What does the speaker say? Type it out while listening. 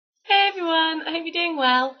hope you're doing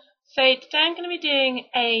well. So today I'm going to be doing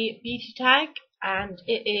a beauty tag, and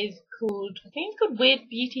it is called, I think it's called Weird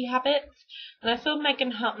Beauty Habits. And I saw Megan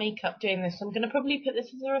Hart Makeup doing this, so I'm going to probably put this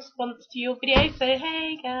as a response to your video. So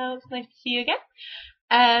hey girls, nice to see you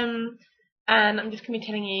again. And I'm just going to be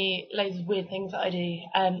telling you loads of weird things that I do.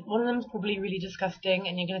 One of them is probably really disgusting,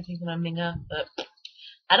 and you're going to think that I'm Minger, but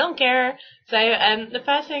I don't care. So the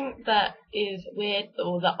first thing that is weird,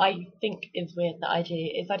 or that I think is weird that I do,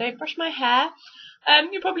 is I don't brush my hair.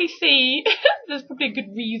 You'll probably see there's probably a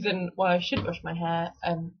good reason why I should brush my hair,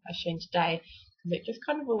 as shown today, because it just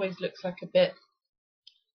kind of always looks like a bit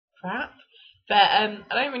crap. But I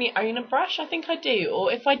don't really own a brush. I think I do,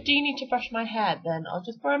 or if I do need to brush my hair, then I'll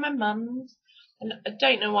just borrow my mum's. And I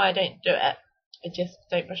don't know why I don't do it. I just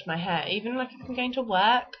don't brush my hair. Even like if I'm going to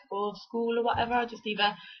work or school or whatever, I'll just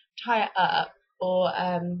either tie it up or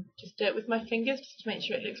just do it with my fingers just to make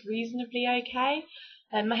sure it looks reasonably okay.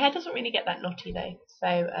 My hair doesn't really get that knotty though,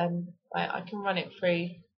 so I can run it through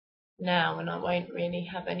now and I won't really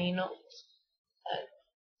have any knots.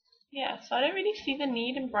 Yeah, so I don't really see the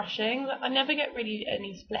need in brushing. I never get really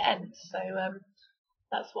any split ends, so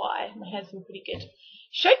that's why my hair's in pretty good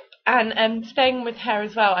shape. And staying with hair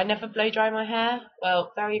as well, I never blow dry my hair.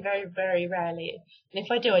 Well, very, very, very rarely. And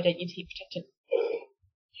if I do, I don't use heat protectant.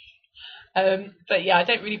 But yeah, I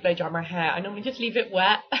don't really blow dry my hair. I normally just leave it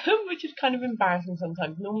wet, which is kind of embarrassing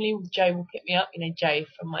sometimes. Normally Jo will pick me up, you know, Jo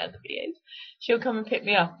from my other videos. She'll come and pick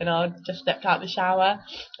me up, and I'll just stepped out of the shower,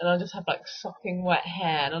 and I'll just have like sopping wet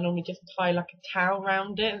hair, and I'll normally just tie like a towel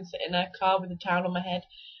around it and sit in a car with a towel on my head,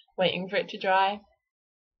 waiting for it to dry.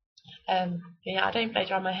 Yeah, I don't blow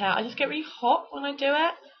dry my hair. I just get really hot when I do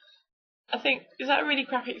it. I think, is that a really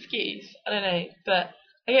crappy excuse? I don't know, but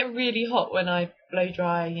I get really hot when I blow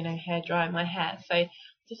dry, you know, hair dry my hair. So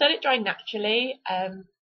just let it dry naturally. And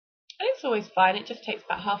it's always fine. It just takes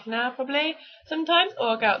about half an hour probably sometimes. Or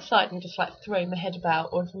I'll go outside and just like throw my head about,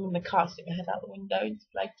 or if I'm in the car, stick my head out the window and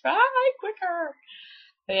just like, dry quicker.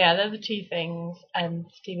 So yeah, they're the two things to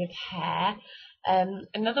do with hair.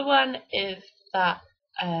 Another one is that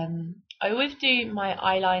I always do my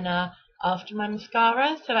eyeliner after my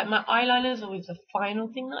mascara. So like my eyeliner is always the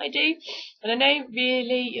final thing that I do. And I know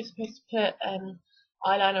really you're supposed to put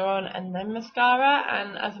eyeliner on and then mascara,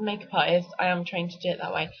 and as a makeup artist I am trained to do it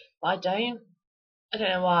that way, but I don't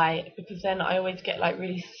know why, because then I always get like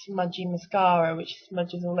really smudgy mascara which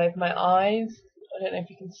smudges all over my eyes. I don't know if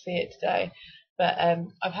you can see it today, but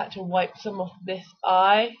I've had to wipe some off this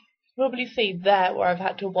eye. You can probably see there where I've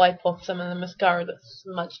had to wipe off some of the mascara that's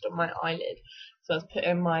smudged on my eyelid. So I was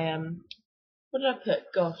putting my what did I put?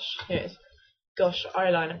 Gosh, here it is. Gosh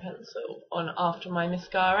eyeliner pencil on after my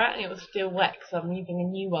mascara, and it was still wet because I'm using a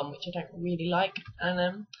new one which I don't really like.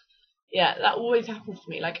 And yeah, that always happens to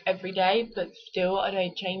me like every day, but still I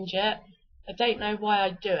don't change it. I don't know why I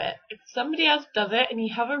do it. If somebody else does it and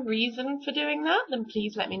you have a reason for doing that, then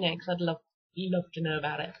please let me know, because I'd love to know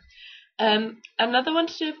about it. Another one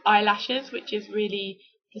to do with eyelashes, which is really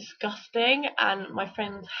disgusting, and my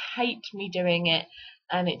friends hate me doing it,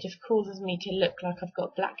 and it just causes me to look like I've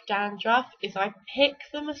got black dandruff, is I pick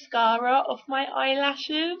the mascara off my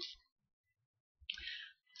eyelashes.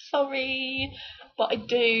 Sorry, but I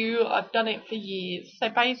do. I've done it for years. So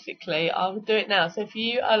basically, I'll do it now. So if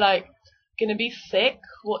you are like gonna be sick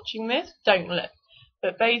watching this, don't look.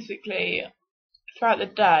 But basically, throughout the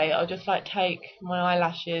day, I'll just like take my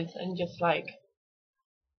eyelashes and just like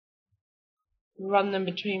run them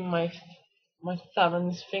between my thumb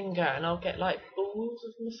and this finger, and I'll get like balls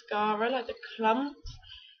of mascara, like the clumps.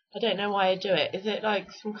 I don't know why I do it. Is it like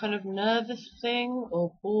some kind of nervous thing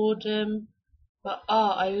or boredom? But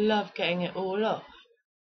I love getting it all off.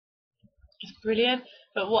 It's brilliant.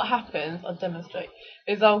 But what happens, I'll demonstrate,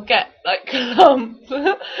 is I'll get like clumps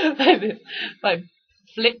like this, like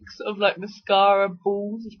flicks of like mascara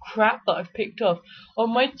balls of crap that I've picked off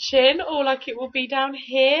on my chin, or like it will be down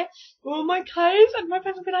here or on my clothes, and my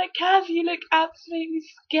friends will be like, Kaz, you look absolutely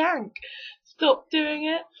skank, stop doing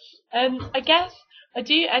it. And I guess I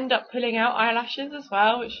do end up pulling out eyelashes as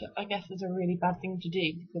well, which I guess is a really bad thing to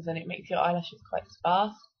do, because then it makes your eyelashes quite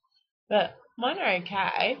sparse. But mine are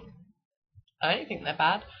okay. I don't think they're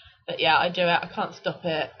bad. But yeah, I do it. I can't stop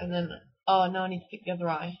it. And then, oh no, I need to pick the other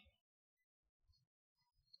eye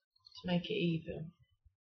to make it even.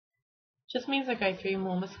 Just means I go through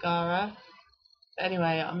more mascara. But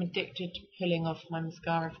anyway, I'm addicted to pulling off my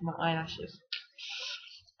mascara from my eyelashes.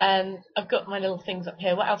 And I've got my little things up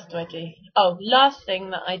here. What else do I do? Oh, last thing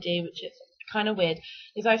that I do, which is kind of weird,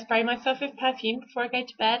 is I spray myself with perfume before I go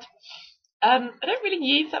to bed. I don't really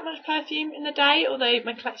use that much perfume in the day, although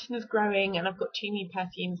my collection is growing and I've got 2 new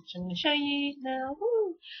perfumes which I'm going to show you now.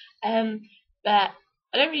 but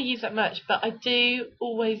I don't really use that much, but I do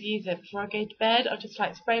always use it before I go to bed. I'll just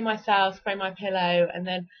like spray myself, spray my pillow, and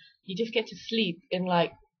then you just get to sleep in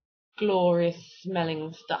like glorious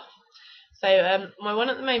smelling stuff. So my one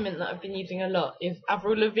at the moment that I've been using a lot is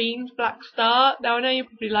Avril Lavigne's Black Star. Now I know you're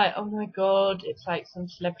probably like, oh my god, it's like some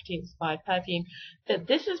celebrity inspired perfume, but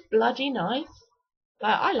this is bloody nice.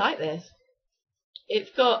 Like I like this. It's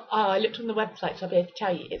got I looked on the website so I'll be able to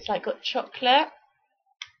tell you. It's like got chocolate,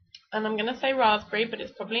 and I'm gonna say raspberry, but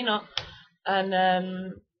it's probably not.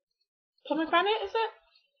 And pomegranate, is it?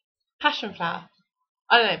 Passion flower.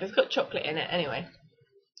 I don't know, but it's got chocolate in it anyway.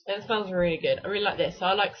 It smells really good. I really like this. So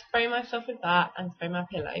I like spray myself with that and spray my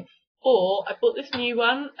pillow. Or I bought this new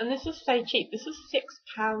one, and this was so cheap. This was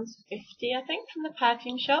 £6.50, I think, from the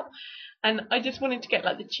perfume shop. And I just wanted to get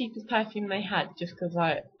like the cheapest perfume they had, just because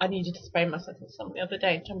I needed to spray myself with some the other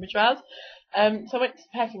day in Tunbridge Wells. So I went to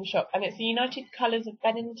the perfume shop, and it's the United Colours of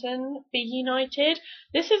Bennington. Be United.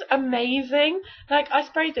 This is amazing. Like I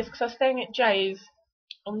sprayed this because I was staying at Joe's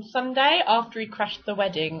on Sunday after he crashed the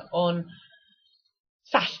wedding on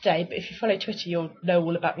Saturday, but if you follow Twitter, you'll know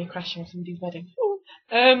all about me crashing somebody's wedding.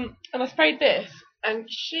 And I sprayed this, and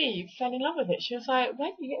she fell in love with it. She was like, "Where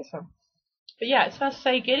did you get this from?" But yeah, it smells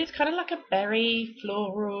so good. It's kind of like a berry,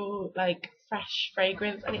 floral, like fresh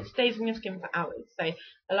fragrance, and it stays in your skin for hours. So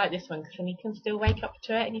I like this one because then you can still wake up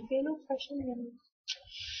to it and you feel all fresh and young.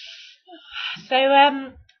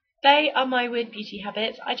 So they are my weird beauty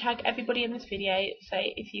habits. I tag everybody in this video, so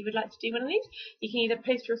if you would like to do one of these, you can either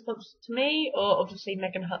post your response to me or obviously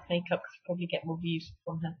Megan Hart's makeup, because you probably get more views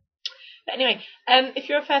from her. But anyway, if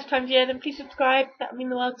you're a first time viewer, then please subscribe. That would mean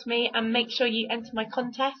the world to me, and make sure you enter my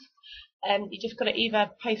contest. You just got to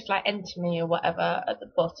either post like enter me or whatever at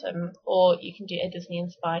the bottom, or you can do a Disney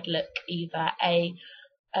inspired look, either a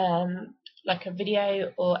like a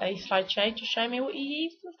video or a slideshow to show me what you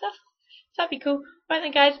used and stuff. So that'd be cool. Right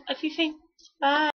then guys, I'll see you soon. Bye.